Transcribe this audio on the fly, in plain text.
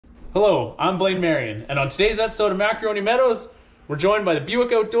Hello, I'm Blaine Marion, and on today's episode of Macaroni Meadows, we're joined by the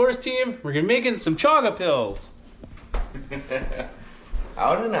Buick Outdoors team. We're gonna be making some Chaga pills.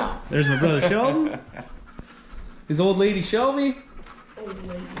 Howdy now. There's my brother Shelby. His old lady Shelby.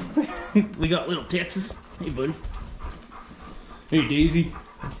 We got little Texas. Hey, buddy. Hey, Daisy.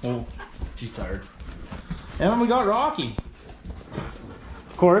 Oh, she's tired. And then we got Rocky.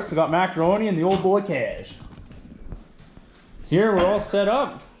 Of course, we got Macaroni and the old boy Cash. Here, we're all set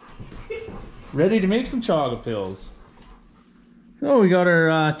up. Ready to make some Chaga pills. So we got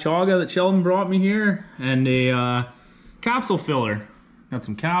our Chaga that Sheldon brought me here, and a capsule filler. Got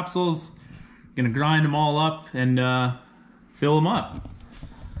some capsules. Gonna grind them all up and fill them up.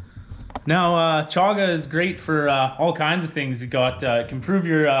 Now Chaga is great for all kinds of things. It can improve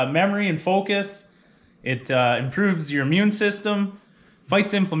your memory and focus. It improves your immune system,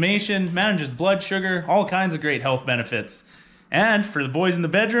 fights inflammation, manages blood sugar, all kinds of great health benefits. And for the boys in the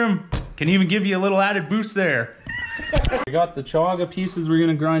bedroom, can even give you a little added boost there. We got the Chaga pieces we're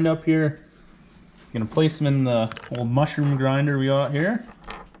gonna grind up here. Gonna place them in the old mushroom grinder we got here.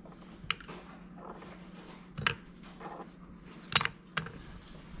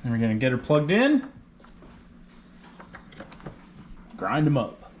 And we're gonna get her plugged in. Grind them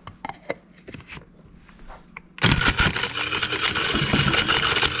up.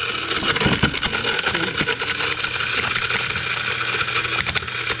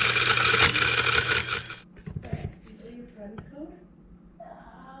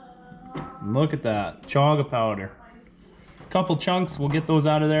 Look at that, Chaga powder. Couple chunks, we'll get those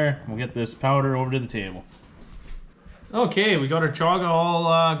out of there. We'll get this powder over to the table. Okay, we got our Chaga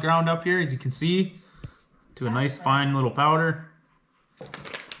all ground up here, as you can see, to a nice fine little powder.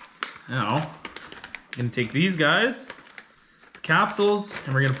 Now, I'm gonna take these guys, capsules,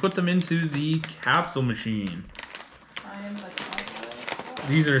 and we're gonna put them into the capsule machine.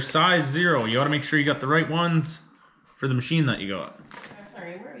 These are size 0. You gotta make sure you got the right ones for the machine that you got.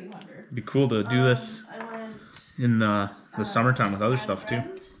 Sorry, where are you under? It'd be cool to do this in the summertime with other stuff too.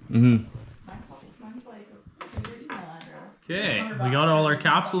 Mine's like your email address. Okay, we got all our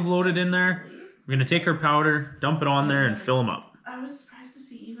capsules loaded in there. We're gonna take our powder, dump it on there, and fill them up. I was surprised to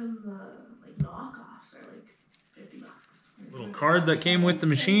see even the like knockoffs are like $50. Little card that came with the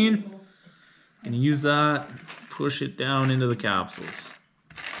machine. Gonna use that, push it down into the capsules.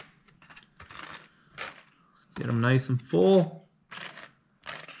 Get them nice and full.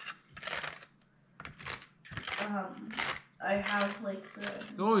 I have like the...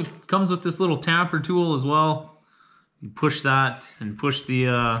 So it comes with this little tamper tool as well. You push that and push the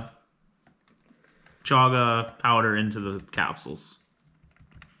Chaga powder into the capsules.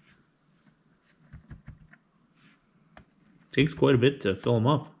 Takes quite a bit to fill them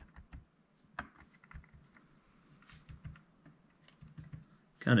up.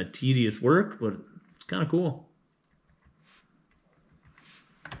 Kind of tedious work, but it's kind of cool.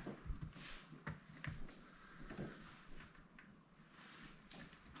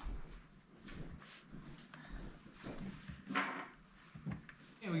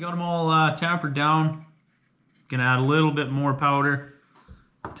 We got them all tampered down. Gonna add a little bit more powder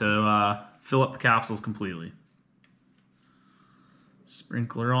to fill up the capsules completely.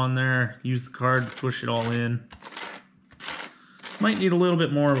 Sprinkler on there. Use the card to push it all in. Might need a little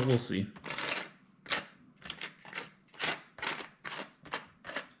bit more, but we'll see.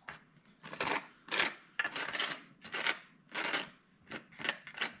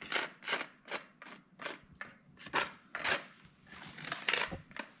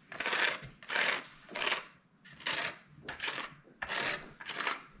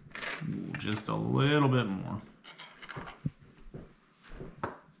 Just a little bit more.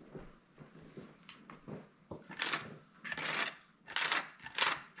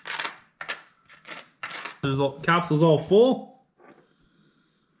 The capsule's all full.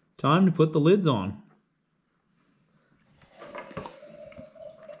 Time to put the lids on.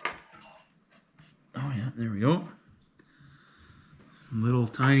 Oh yeah, there we go. Little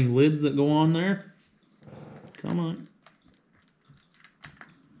tiny lids that go on there. Come on.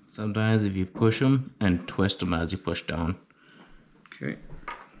 Sometimes if you push them and twist them as you push down. Okay.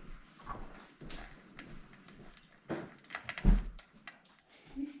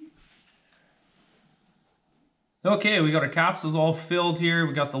 Okay, we got our capsules all filled here.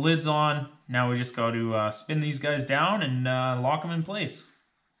 We got the lids on. Now we just got to spin these guys down and lock them in place.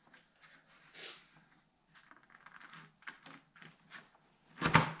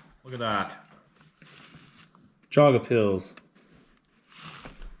 Look at that. Chaga pills.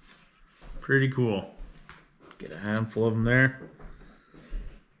 Pretty cool. Get a handful of them there.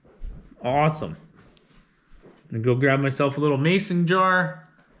 Awesome. I'm gonna go grab myself a little mason jar.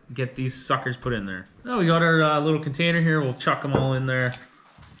 get these suckers put in there. Now we got our little container here. We'll chuck them all in there,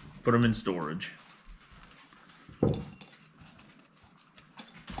 put them in storage.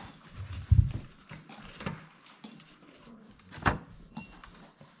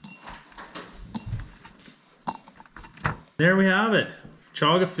 There we have it.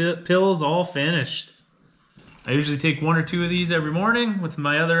 Chaga pills all finished. I usually take 1 or 2 of these every morning with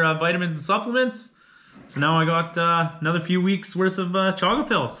my other vitamins and supplements. So now I got another few weeks worth of Chaga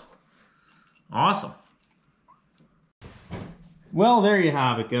pills. Awesome. Well, there you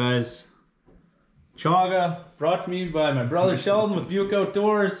have it, guys. Chaga, brought to me by my brother Sheldon with Buick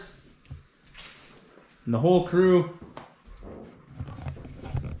Outdoors. And the whole crew.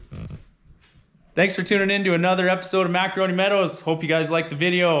 Thanks for tuning in to another episode of Macaroni Meadows. Hope you guys liked the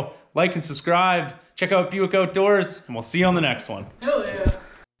video. Like and subscribe. Check out Buick Outdoors, and we'll see you on the next one.